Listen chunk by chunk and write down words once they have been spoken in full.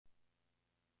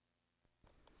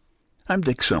I'm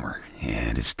Dick Summer,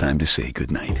 and it's time to say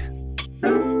goodnight.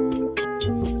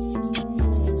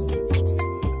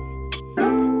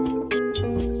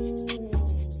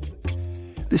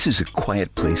 This is a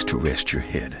quiet place to rest your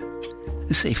head,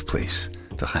 a safe place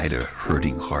to hide a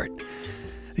hurting heart,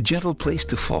 a gentle place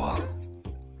to fall.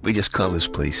 We just call this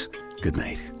place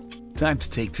goodnight. Time to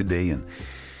take today and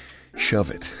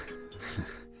shove it.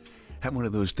 Have one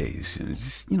of those days,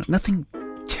 nothing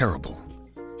terrible.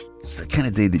 It's the kind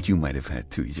of day that you might have had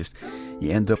too.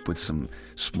 You end up with some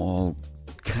small,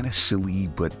 kind of silly,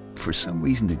 but for some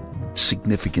reason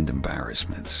significant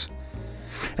embarrassments.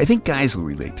 I think guys will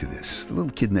relate to this. The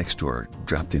little kid next door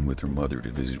dropped in with her mother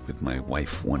to visit with my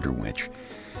wife, Wonder Wench.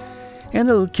 And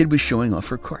the little kid was showing off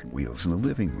her cartwheels in the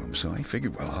living room, so I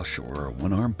figured, I'll show her a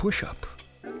one-arm push-up.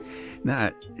 Now,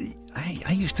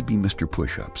 I used to be Mr.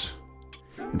 Push-Ups.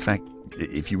 In fact,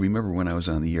 if you remember when I was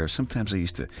on the air, sometimes I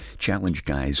used to challenge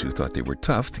guys who thought they were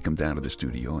tough to come down to the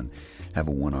studio and have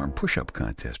a one-arm push-up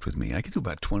contest with me. I could do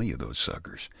about 20 of those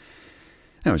suckers.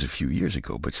 That was a few years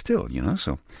ago, but still,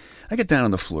 so I got down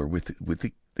on the floor with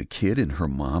the kid and her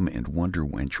mom and Wonder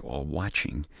Wench all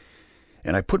watching,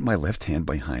 and I put my left hand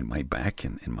behind my back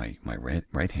and my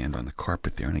right hand on the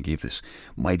carpet there, and I gave this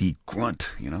mighty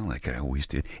grunt, like I always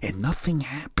did, and nothing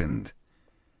happened.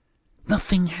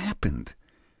 Nothing happened.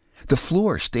 The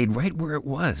floor stayed right where it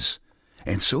was,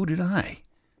 and so did I.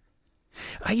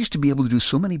 I used to be able to do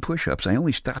so many push-ups, I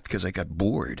only stopped because I got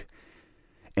bored.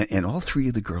 And all three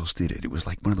of the girls did it. It was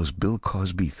like one of those Bill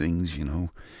Cosby things,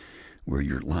 where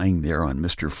you're lying there on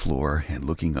Mr. Floor and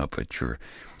looking up at your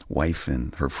wife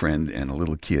and her friend and a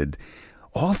little kid.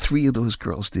 All three of those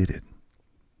girls did it.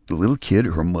 The little kid,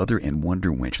 her mother, and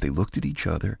Wonder Wench, they looked at each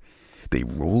other, they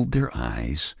rolled their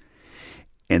eyes,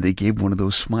 and they gave one of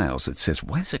those smiles that says,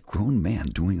 "What is a grown man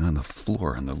doing on the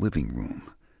floor in the living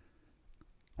room?"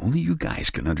 Only you guys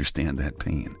can understand that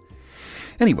pain.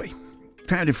 Anyway,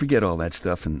 time to forget all that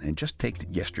stuff and just take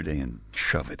yesterday and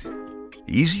shove it.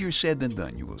 Easier said than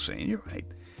done, you will say, and you're right.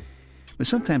 But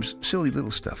sometimes silly little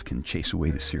stuff can chase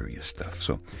away the serious stuff.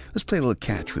 So let's play a little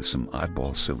catch with some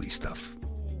oddball silly stuff.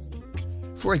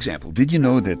 For example, did you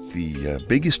know that the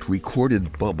biggest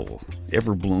recorded bubble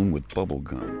ever blown with bubble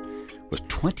gum was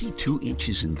 22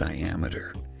 inches in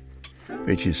diameter,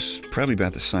 which is probably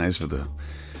about the size of the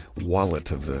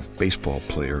wallet of the baseball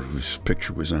player whose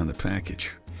picture was on the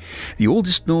package. The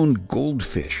oldest known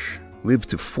goldfish lived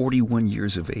to 41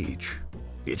 years of age.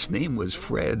 Its name was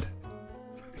Fred.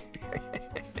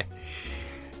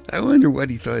 I wonder what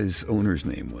he thought his owner's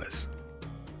name was.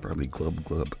 Probably Glub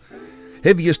Glub.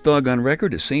 Heaviest dog on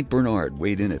record is St. Bernard,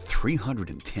 weighed in at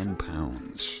 310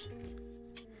 pounds.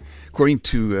 According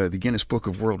to the Guinness Book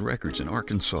of World Records, an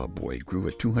Arkansas boy grew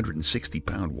a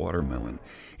 260-pound watermelon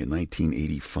in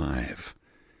 1985.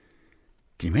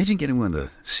 Can you imagine getting one of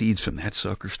the seeds from that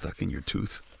sucker stuck in your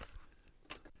tooth?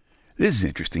 This is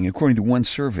interesting. According to one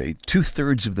survey,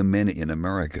 2/3 of the men in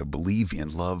America believe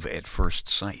in love at first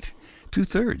sight.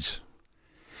 2/3.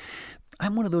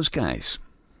 I'm one of those guys.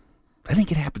 I think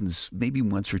it happens maybe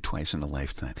once or twice in a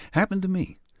lifetime. Happened to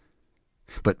me.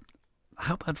 But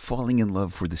how about falling in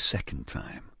love for the second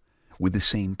time with the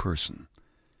same person?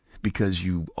 Because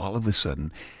you all of a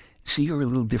sudden see her a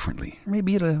little differently.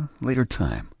 Maybe at a later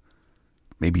time.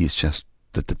 Maybe it's just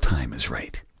that the time is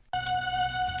right.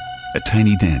 A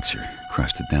tiny dancer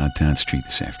crossed a downtown street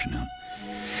this afternoon.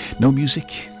 No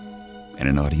music and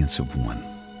an audience of one.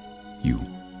 You.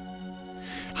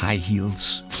 High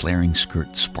heels, flaring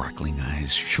skirt, sparkling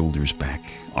eyes, shoulders back,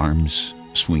 arms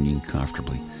swinging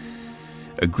comfortably.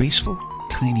 A graceful,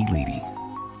 tiny lady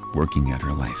working at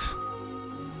her life.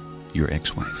 Your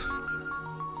ex-wife.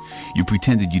 You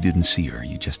pretended you didn't see her.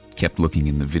 You just kept looking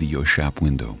in the video shop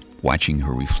window, watching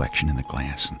her reflection in the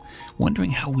glass and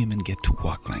wondering how women get to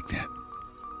walk like that.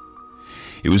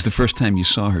 It was the first time you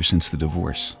saw her since the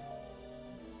divorce.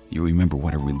 You remember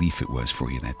what a relief it was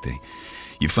for you that day.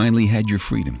 You finally had your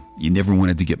freedom. You never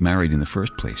wanted to get married in the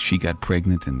first place. She got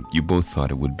pregnant and you both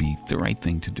thought it would be the right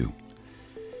thing to do.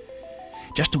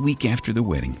 Just a week after the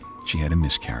wedding, she had a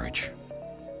miscarriage.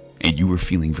 And you were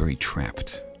feeling very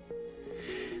trapped.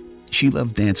 She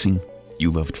loved dancing.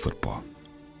 You loved football.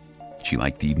 She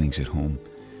liked the evenings at home.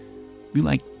 You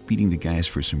liked beating the guys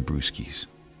for some brewskis.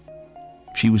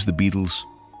 She was the Beatles.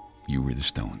 You were the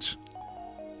Stones.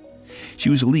 She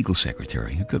was a legal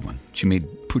secretary, a good one. She made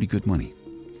pretty good money.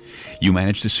 You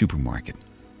managed a supermarket.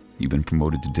 You've been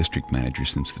promoted to district manager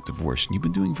since the divorce, and you've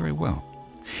been doing very well.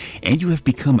 And you have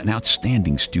become an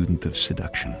outstanding student of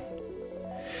seduction.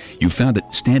 You found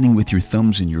that standing with your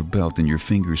thumbs in your belt and your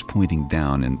fingers pointing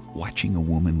down and watching a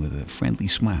woman with a friendly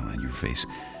smile on your face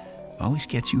always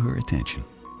gets you her attention.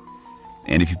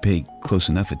 And if you pay close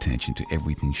enough attention to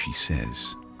everything she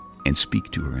says and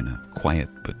speak to her in a quiet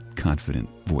but confident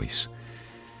voice,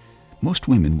 most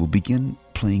women will begin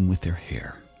playing with their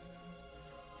hair.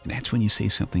 And that's when you say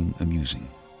something amusing.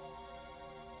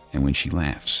 And when she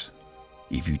laughs,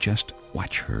 if you just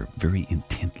watch her very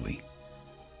intently,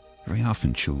 very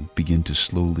often she'll begin to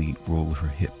slowly roll her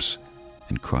hips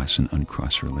and cross and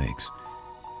uncross her legs.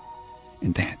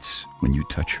 And that's when you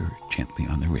touch her gently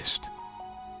on the wrist.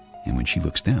 And when she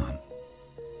looks down,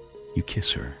 you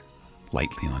kiss her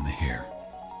lightly on the hair.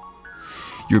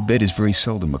 Your bed is very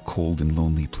seldom a cold and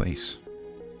lonely place.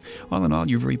 All in all,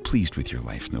 you're very pleased with your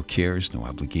life. No cares, no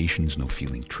obligations, no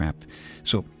feeling trapped.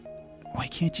 So why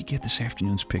can't you get this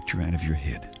afternoon's picture out of your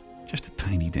head? Just a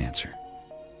tiny dancer,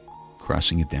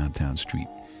 crossing a downtown street,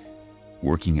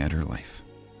 working at her life.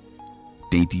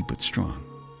 Dainty but strong,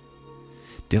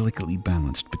 delicately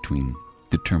balanced between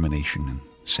determination and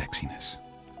sexiness.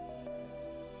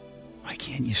 Why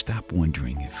can't you stop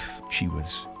wondering if she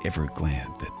was ever glad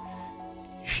that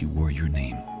she wore your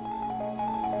name?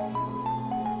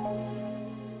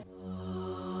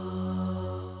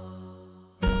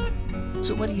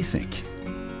 So what do you think?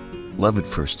 Love at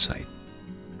first sight,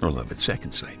 or love at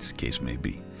second sight, as the case may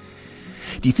be.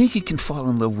 Do you think you can fall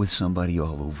in love with somebody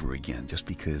all over again just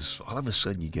because all of a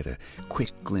sudden you get a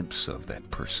quick glimpse of that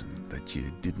person that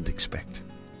you didn't expect?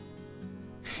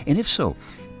 And if so,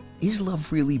 is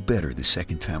love really better the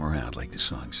second time around, like the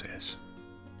song says?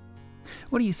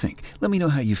 What do you think? Let me know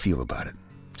how you feel about it.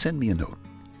 Send me a note.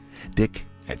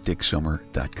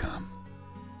 dick@dicksummer.com.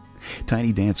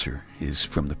 Tiny Dancer is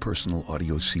from the personal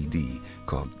audio CD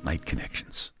called Night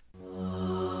Connections.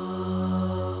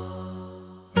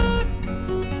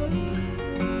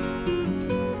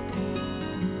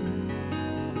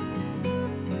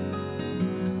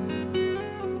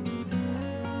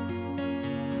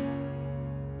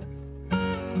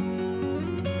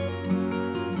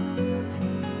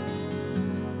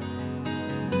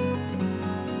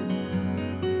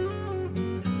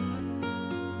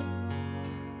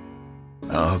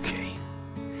 Okay,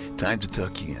 time to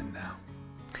tuck you in now.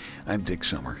 I'm Dick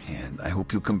Summer, and I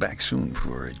hope you'll come back soon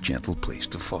for a gentle place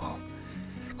to fall.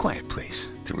 Quiet place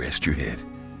to rest your head.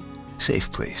 Safe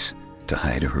place to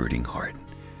hide a hurting heart.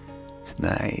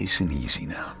 Nice and easy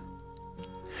now.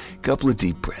 Couple of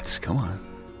deep breaths, come on.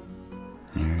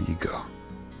 There you go.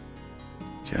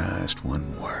 Just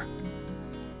one more.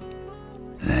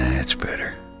 That's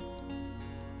better.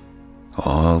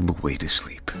 All the way to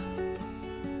sleep.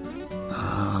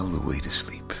 All the way to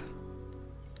sleep.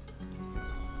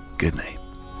 Good night.